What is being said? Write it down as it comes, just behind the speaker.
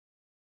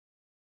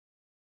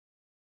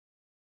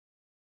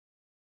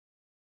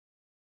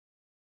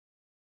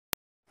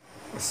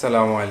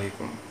আসসালামু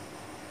আলাইকুম।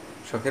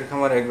 শখের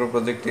খামার এগ্রো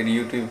প্রজেক্টের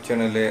ইউটিউব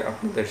চ্যানেলে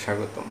আপনাদের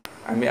স্বাগতম।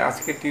 আমি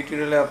আজকের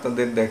টিউটোরিয়ালে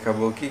আপনাদের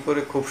দেখাবো কি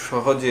করে খুব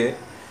সহজে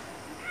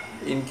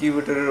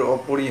ইনকিউবেটরের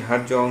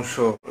অপরিহার্য অংশ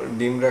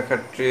ডিম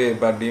রাখার ট্রে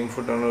বা ডিম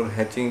ফোটানোর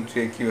হ্যাচিং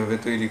ট্রে কিভাবে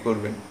তৈরি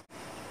করবেন।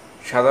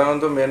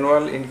 সাধারণত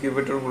ম্যানুয়াল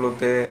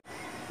ইনকিউবেটরগুলোতে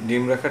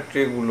ডিম রাখার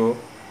ট্রেগুলো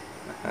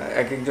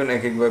এক একজন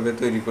এক একভাবে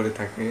তৈরি করে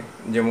থাকে।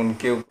 যেমন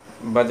কেউ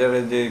বাজারে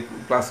যে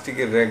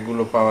প্লাস্টিকের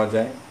র্যাকগুলো পাওয়া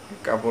যায়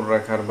কাপড়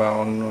রাখার বা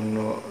অন্য অন্য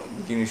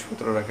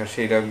জিনিসপত্র রাখার,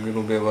 সেই র্যাকগুলো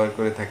ব্যবহার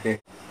করে থাকে।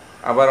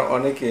 আবার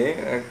অনেকে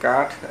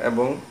কাঠ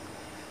এবং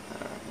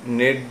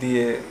নেট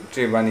দিয়ে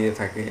ট্রে বানিয়ে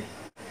থাকে।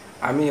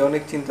 আমি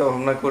অনেক চিন্তা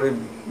ভাবনা করে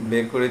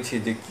বের করেছি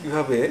যে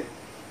কিভাবে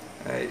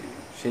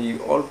সেই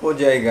অল্প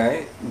জায়গায়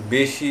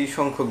বেশি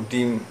সংখ্যক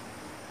ডিম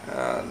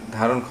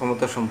ধারণ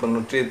ক্ষমতা সম্পন্ন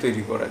ট্রে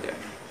তৈরি করা যায়।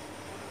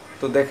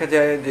 তো দেখা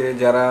যায় যে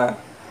যারা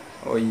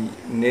ওই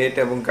নেট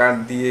এবং কাঠ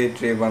দিয়ে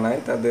ট্রে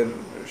বানায় তাদের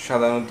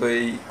সাধারণত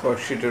এই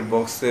কর্কশিটের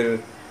বক্সের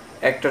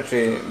একটা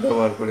ট্রে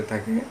ব্যবহার করে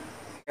থাকে।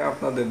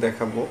 আপনাদের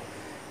দেখাবো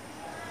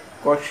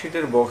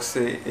কর্কশিটের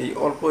বক্সে এই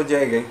অল্প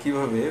জায়গায়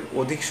কিভাবে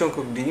অধিক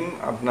সংখ্যক ডিম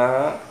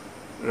আপনারা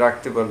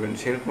রাখতে পারবেন,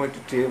 সেরকম একটি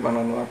ট্রে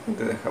বানানো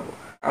আপনাদের দেখাবো।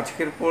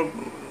 আজকের পর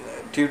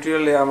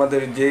টিউটোরিয়ালে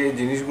আমাদের যে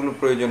জিনিসগুলো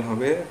প্রয়োজন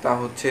হবে তা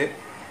হচ্ছে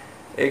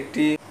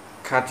একটি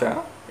খাঁচা।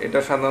 এটা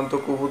সাধারণত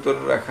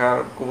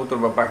কবুতর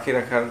বা পাখি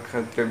রাখার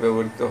ক্ষেত্রে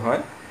ব্যবহৃত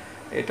হয়।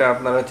 এটা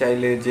আপনারা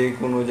চাইলে যে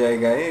কোনো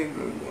জায়গায়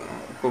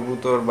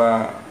কবুতর বা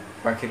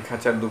পাখির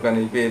খাঁচার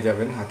দোকানেই পেয়ে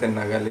যাবেন হাতের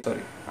নাগালে।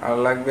 আর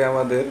লাগবে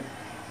আমাদের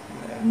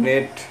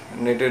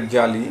নেটের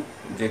জালি,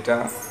 যেটা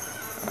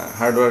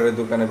হার্ডওয়্যারের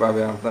দোকানে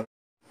পাবেন আপনার।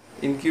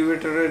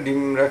 ইনকিউবেটরে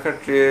ডিম রাখার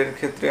ট্রের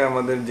ক্ষেত্রে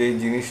আমাদের যেই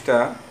জিনিসটা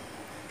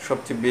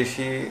সবচেয়ে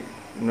বেশি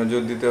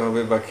নজর দিতে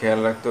হবে বা খেয়াল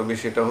রাখতে হবে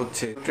সেটা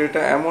হচ্ছে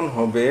ট্রেটা এমন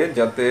হবে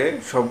যাতে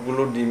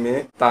সবগুলো ডিমে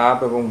তাপ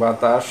এবং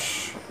বাতাস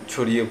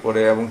ছড়িয়ে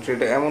পড়ে, এবং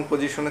ট্রেটা এমন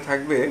পজিশনে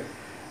থাকবে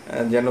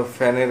যেন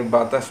ফ্যানের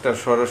বাতাসটা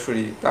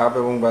সরাসরি, তাপ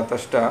এবং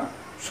বাতাসটা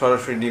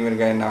সরাসরি ডিমের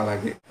গায়ে না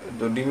লাগে।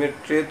 তো ডিমের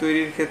ট্রে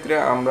তৈরির ক্ষেত্রে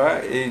আমরা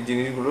এই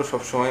জিনিসগুলো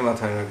সবসময়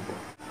মাথায় রাখবো।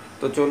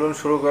 তো চলুন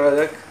শুরু করা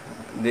যাক,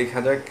 দেখা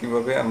যাক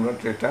কিভাবে আমরা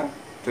ট্রেটা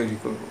তৈরি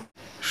করব।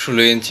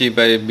 16 ইঞ্চি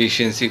বাই 20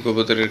 ইঞ্চি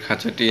কবুতরের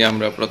খাঁচাটি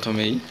আমরা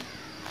প্রথমেই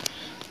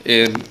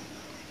এর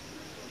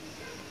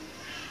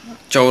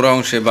চওড়া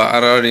অংশে বা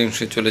আড়াআড়ি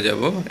অংশে চলে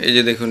যাব। এই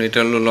যে দেখুন, এটা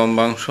হলো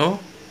লম্বা অংশ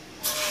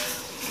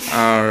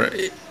আর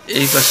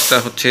এই পাশটা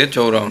হচ্ছে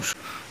চওড়া অংশ।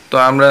 তো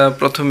আমরা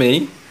প্রথমেই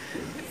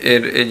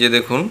এই যে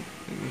দেখুন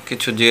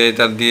কিছু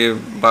তার দিয়ে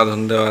বাঁধন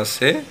দেওয়া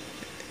আছে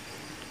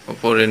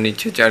উপরে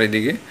নিচে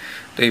চারিদিকে।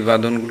 তো এই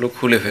বাঁধনগুলো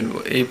খুলে ফেলবো,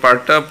 এই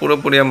পার্টটা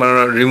পুরোপুরি আমরা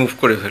রিমুভ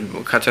করে ফেলবো,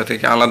 খাঁচা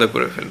থেকে আলাদা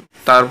করে ফেলবো।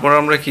 তারপর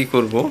আমরা কি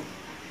করব,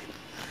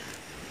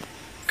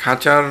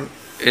 খাঁচার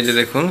এই যে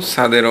দেখুন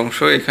ছাদের অংশ,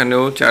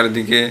 এখানেও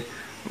চারিদিকে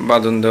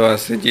বাঁধন দেওয়া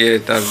আছে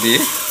তার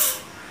দিয়ে।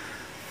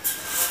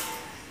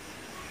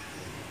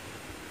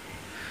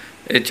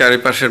 এই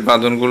চারিপাশের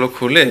বাঁধনগুলো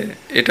খুলে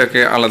এটাকে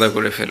আলাদা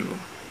করে ফেলবো।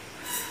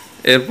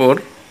 এরপর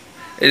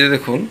এই যে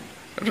দেখুন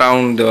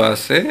রাউন্ড দেওয়া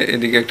আছে,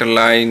 এদিকে একটা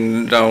লাইন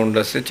রাউন্ড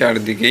আছে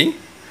চারিদিকেই।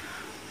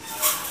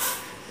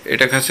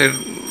 এটা খাঁচের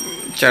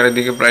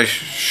চারিদিকে প্রায়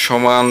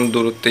সমান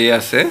দূরত্বেই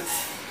আছে।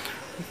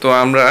 তো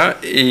আমরা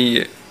এই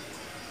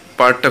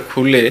পার্টটা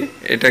খুলে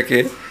এটাকে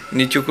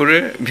নিচু করে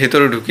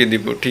ভেতরে ঢুকিয়ে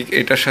দিব, ঠিক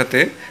এটার সাথে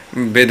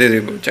বেঁধে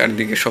দেব,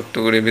 চারদিকে শক্ত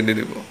করে বেঁধে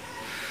দেব।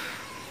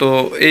 তো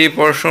এই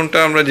পোর্শনটা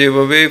আমরা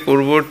যেভাবে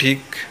করব ঠিক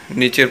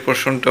নিচের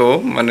পোর্শনটাও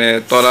মানে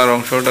তলার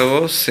অংশটাও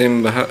সেম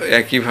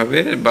একইভাবে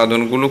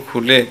বাঁধনগুলো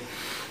খুলে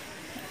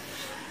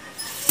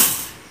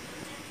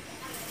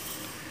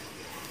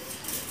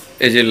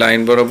এই যে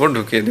লাইন বরাবর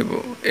ঢুকিয়ে দেব।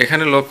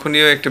 এখানে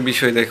লক্ষণীয় একটা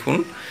বিষয় দেখুন,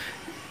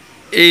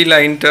 এই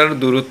লাইনটার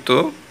দূরত্ব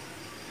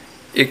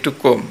একটু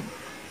কম,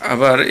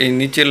 আবার এই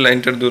নিচের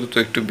লাইনটার দূরত্ব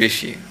একটু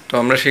বেশি। তো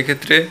আমরা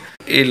সেক্ষেত্রে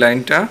এই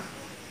লাইনটা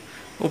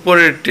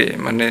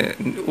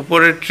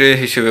উপরের ট্রে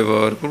হিসেবে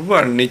ব্যবহার করব,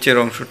 আর নিচের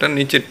অংশটা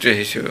নিচের ট্রে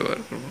হিসেবে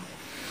ব্যবহার করব।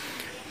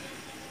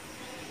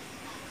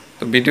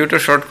 তো ভিডিওটা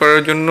শর্ট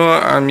করার জন্য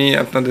আমি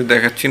আপনাদের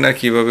দেখাচ্ছি না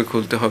কিভাবে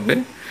খুলতে হবে।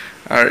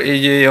 আর এই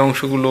যে এই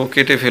অংশগুলো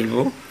কেটে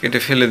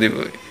ফেলে দেব,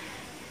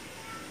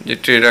 যে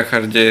ট্রে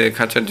রাখার যে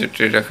খাঁচার যে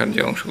ট্রে রাখার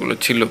যে অংশগুলো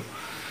ছিল।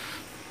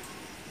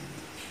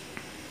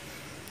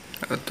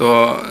 তো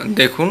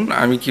দেখুন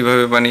আমি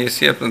কিভাবে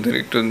বানিয়েছি আপনাদের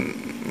একটু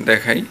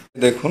দেখাই।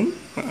 দেখুন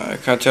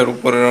খাঁচার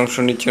উপরের অংশ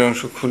নিচের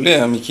অংশ খুলে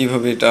আমি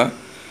কিভাবে এটা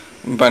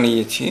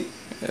বানিয়েছি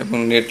এবং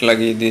নেট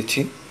লাগিয়ে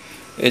দিয়েছি।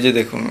 এই যে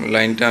দেখুন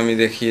লাইনটা আমি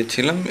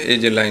দেখিয়েছিলাম, এই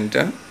যে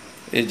লাইনটা,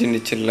 এই যে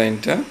নিচের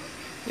লাইনটা,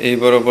 এই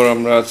বরাবর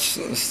আমরা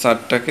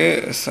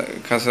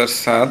খাঁচার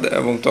ছাদ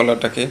এবং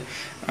তলাটাকে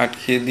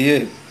আটকিয়ে দিয়ে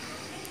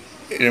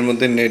এর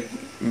মধ্যে নেট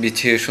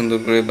বিছিয়ে সুন্দর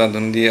করে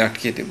বাঁধন দিয়ে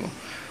আটকিয়ে দেব।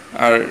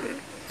 আর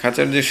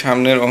খাঁচার যে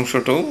সামনের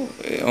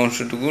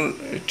অংশটুকু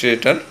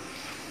ট্রেটার,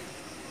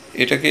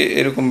 এটাকে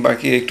এরকম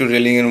বাকি একটু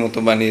রেলিংয়ের মতো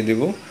বানিয়ে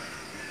দেব।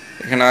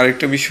 এখানে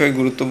আরেকটা বিষয়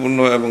গুরুত্বপূর্ণ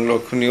এবং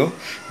লক্ষণীয়,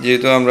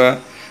 যেহেতু আমরা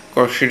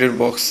কর্কশিটের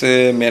বক্সে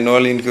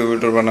ম্যানুয়াল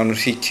ইনকিউবেটর বানানো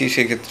শিখছি,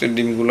 সেক্ষেত্রে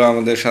ডিমগুলো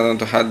আমাদের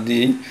সাধারণত হাত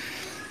দিয়েই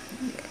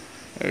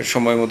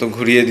সময় মতো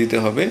ঘুরিয়ে দিতে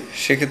হবে।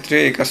 সেক্ষেত্রে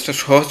এই কাজটা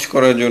সহজ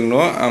করার জন্য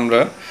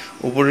আমরা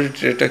উপরের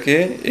ট্রেটাকে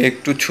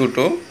একটু ছোট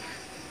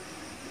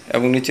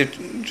এবং নিচের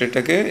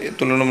ট্রেটাকে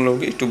তুলনামূলক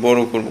একটু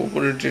বড় করব।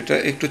 উপরের ট্রেটা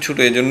একটু ছোট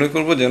এই জন্যই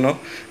করবো যেন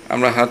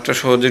আমরা হাতটা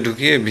সহজে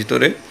ঢুকিয়ে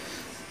ভিতরে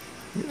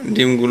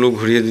ডিমগুলো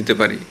ঘুরিয়ে দিতে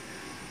পারি।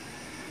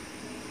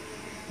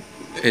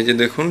 এই যে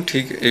দেখুন,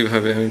 ঠিক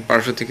এইভাবে আমি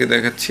পার্শ্ব থেকে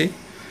দেখাচ্ছি।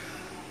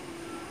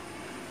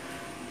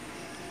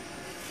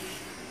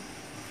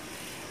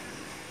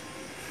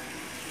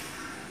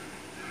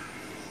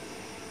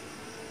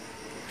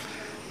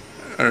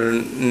 আর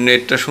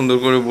নেটটা সুন্দর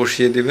করে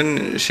বসিয়ে দিবেন।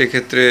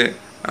 সেক্ষেত্রে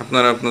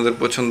আপনারা আপনাদের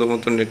পছন্দ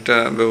মতো নেটটা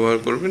ব্যবহার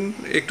করবেন।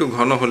 একটু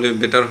ঘন হলে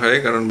বেটার হয়,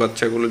 কারণ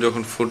বাচ্চাগুলো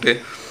যখন ফোটে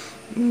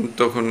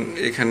তখন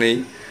এখানেই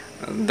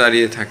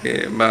দাঁড়িয়ে থাকে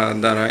বা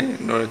দাঁড়ায়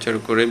নড়াচড়া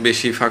করে।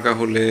 বেশি ফাঁকা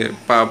হলে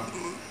পা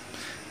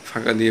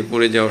ফাঁকা দিয়ে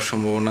পড়ে যাওয়ার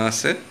সম্ভাবনা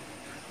আছে,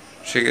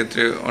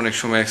 সেক্ষেত্রে অনেক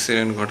সময়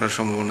অ্যাক্সিডেন্ট ঘটার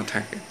সম্ভাবনা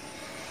থাকে।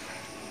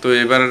 তো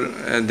এবার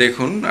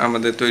দেখুন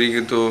আমাদের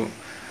তৈরিকৃত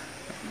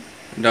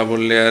ডাবল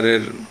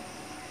লেয়ারের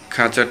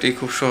খাঁচাটি,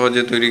 খুব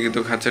সহজে তৈরিকৃত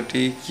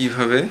খাঁচাটি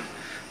কিভাবে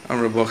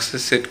আমরা বক্সে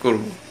সেট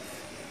করব।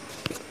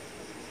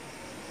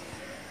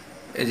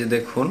 এই যে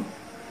দেখুন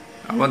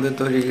আমাদের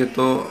তৈরিকৃত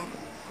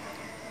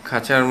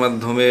খাঁচার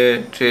মাধ্যমে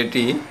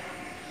ট্রেটি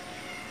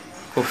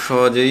খুব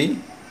সহজেই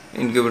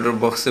ইনকিউবেটর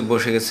বক্সে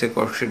বসে গেছে,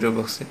 কর্কশিটের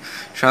বক্সে।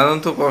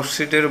 সাধারণত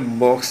কর্কশিটের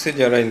বক্সে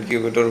যারা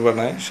ইনকিউবেটর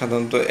বানায়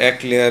সাধারণত এক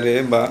লেয়ারে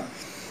বা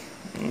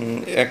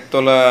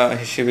একতলা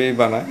হিসেবেই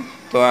বানায়।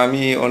 তো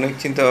আমি অনেক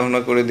চিন্তা ভাবনা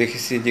করে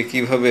দেখেছি যে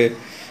কিভাবে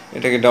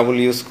এটাকে ডাবল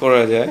ইউজ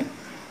করা যায়।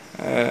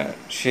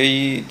 সেই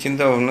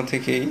চিন্তা ভাবনা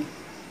থেকেই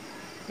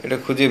এটা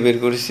খুঁজে বের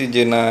করেছি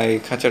যে না, এই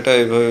খাঁচাটা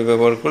এভাবে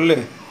ব্যবহার করলে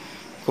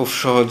খুব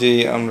সহজেই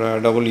আমরা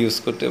ডাবল ইউজ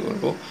করতে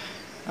পারবো।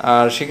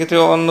 আর সেক্ষেত্রে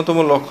অন্যতম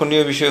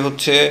লক্ষণীয় বিষয়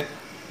হচ্ছে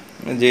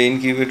যে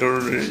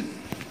ইনকিউবেটরের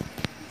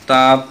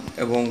তাপ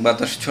এবং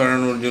বাতাস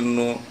ছড়ানোর জন্য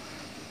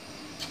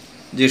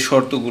যে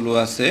শর্তগুলো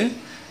আছে,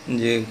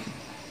 যে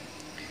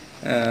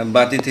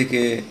বাতি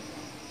থেকে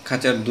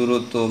খাঁচার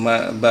দূরত্ব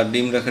বা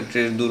ডিম রাখার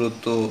ট্রের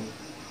দূরত্ব,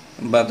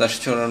 বাতাস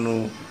ছড়ানো,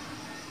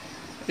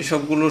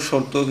 এসবগুলো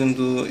শর্ত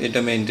কিন্তু এটা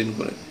মেনটেন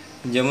করে।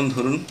 যেমন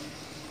ধরুন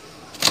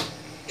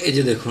এই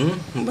যে দেখুন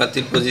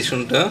বাতির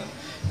পজিশনটা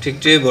ঠিক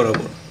ট্রে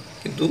বরাবর,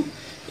 কিন্তু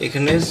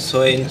এখানে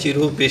 6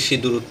 ইঞ্চিরও বেশি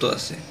দূরত্ব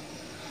আছে।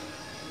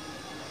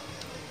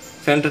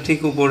 ফ্যানটা ঠিক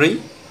উপরেই,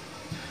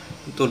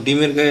 তো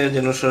ডিমের গায়ে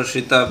যেন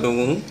সরাসরি তাপ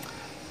এবং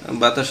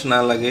বাতাস না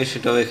লাগে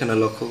সেটাও এখানে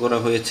লক্ষ্য করা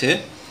হয়েছে।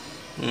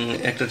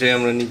 একটা ট্রে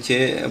আমরা নিচে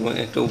এবং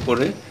একটা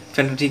উপরে,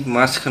 ফ্যানটা ঠিক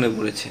মাঝখানে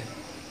পড়েছে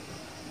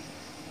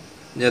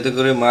যাতে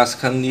করে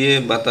মাঝখান দিয়ে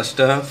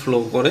বাতাসটা ফ্লো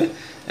করে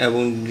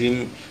এবং ডিম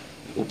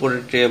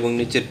উপরের ট্রে এবং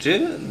নিচের ট্রে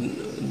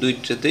দুই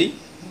ট্রেতেই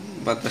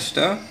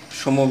বাতাসটা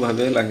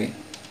সমভাবে লাগে।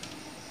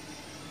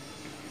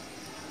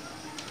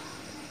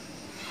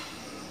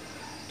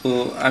 তো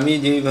আমি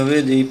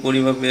যেই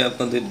পরিমাপে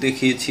আপনাদের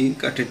দেখিয়েছি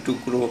কাঠের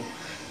টুকরো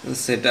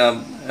সেটআপ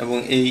এবং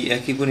এই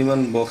একই পরিমাণ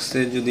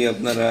বক্সে যদি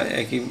আপনারা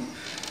একই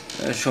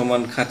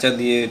সমান খাঁচা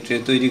দিয়ে ট্রে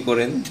তৈরি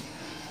করেন,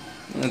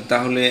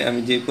 তাহলে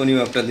আমি যে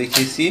পরিমাপটা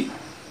দেখিয়েছি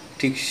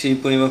ঠিক সেই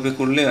পরিমাপে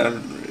করলে আর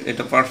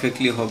এটা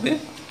পারফেক্টলি হবে।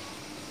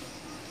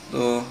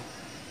 তো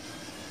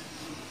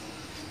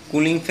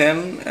কুলিং ফ্যান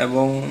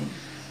এবং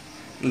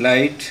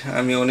লাইট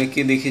আমি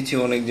অনেককে দেখেছি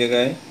অনেক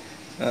জায়গায়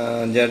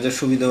যার যার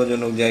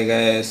সুবিধাজনক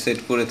জায়গায় সেট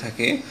করে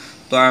থাকে।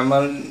 তো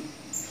আমার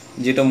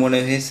যেটা মনে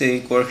হয়েছে এই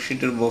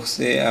কর্কশিটের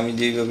বক্সে আমি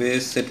যেইভাবে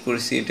সেট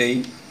করেছি এটাই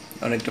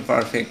অনেকটা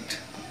পারফেক্ট।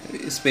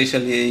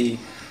 স্পেশালি এই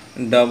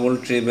ডাবল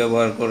ট্রে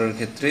ব্যবহার করার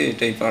ক্ষেত্রে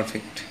এটাই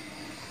পারফেক্ট।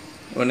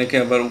 অনেকে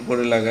আবার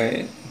উপরে লাগায়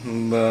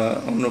বা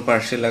অন্য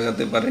পার্শ্বে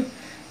লাগাতে পারে,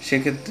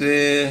 সেক্ষেত্রে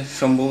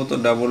সম্ভবত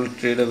ডাবল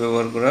ট্রেটা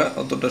ব্যবহার করা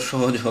অতটা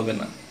সহজ হবে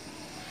না।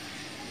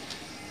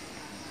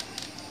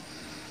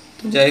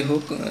 তো যাই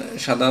হোক,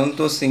 সাধারণত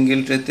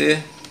সিঙ্গেল ট্রেতে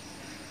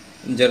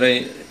যারা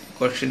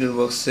কর্কশিটের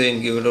বক্সে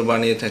ইনকিউবেটর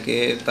বানিয়ে থাকে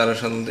তারা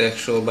সাধারণত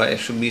 100 বা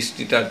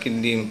 120টি টার্কির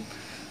ডিম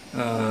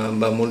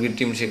বা মুরগির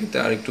ডিম সেক্ষেত্রে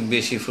আর একটু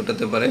বেশি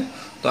ফোটাতে পারে।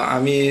 তো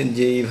আমি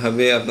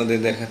যেইভাবে আপনাদের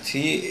দেখাচ্ছি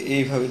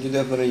এইভাবে যদি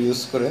আপনারা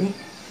ইউজ করেন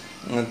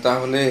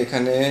তাহলে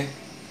এখানে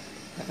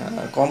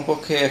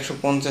কমপক্ষে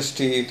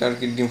 150টি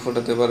টার্কির ডিম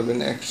ফোটাতে পারবেন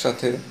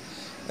একসাথে,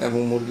 এবং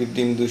মুরগির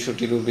ডিম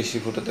 200টিরও বেশি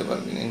ফোটাতে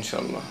পারবেন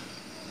ইনশাল্লাহ।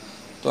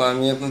 তো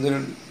আমি আপনাদের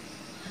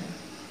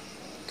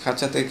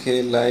খাঁচা থেকে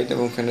লাইট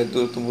এবং ফ্যানের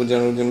দূরত্ব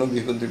বোঝানোর জন্য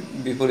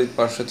বিপরীত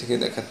পার্শ্ব থেকে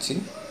দেখাচ্ছি।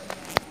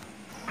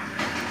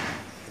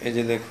 এই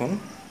যে দেখুন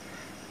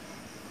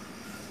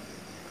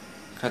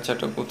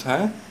খাঁচাটা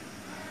কোথায়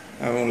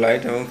এবং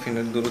লাইট এবং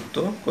ফ্যানের দূরত্ব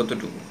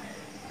কতটুকু।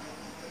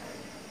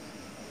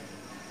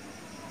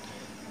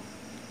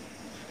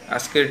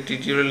 আজকের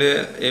টিউটোরিয়ালে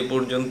এ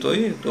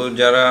পর্যন্তই। তো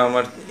যারা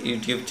আমার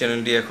ইউটিউব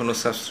চ্যানেলটি এখনও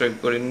সাবস্ক্রাইব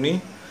করেননি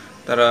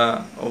তারা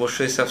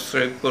অবশ্যই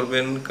সাবস্ক্রাইব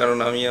করবেন, কারণ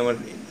আমি আমার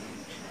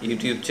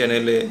ইউটিউব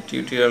চ্যানেলে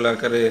টিউটোরিয়াল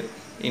আকারে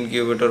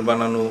ইনকিউবেটর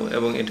বানানো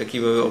এবং এটা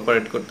কিভাবে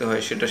অপারেট করতে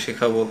হয় সেটা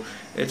শেখাবো।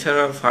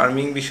 এছাড়া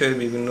ফার্মিং বিষয়ে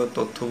বিভিন্ন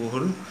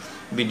তথ্যবহুল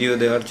ভিডিও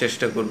দেওয়ার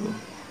চেষ্টা করব।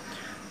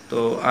 তো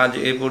আজ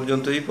এ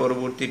পর্যন্তই,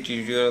 পরবর্তী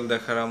টিউটোরিয়াল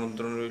দেখার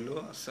আমন্ত্রণ রইল।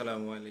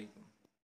 আসসালামু আলাইকুম।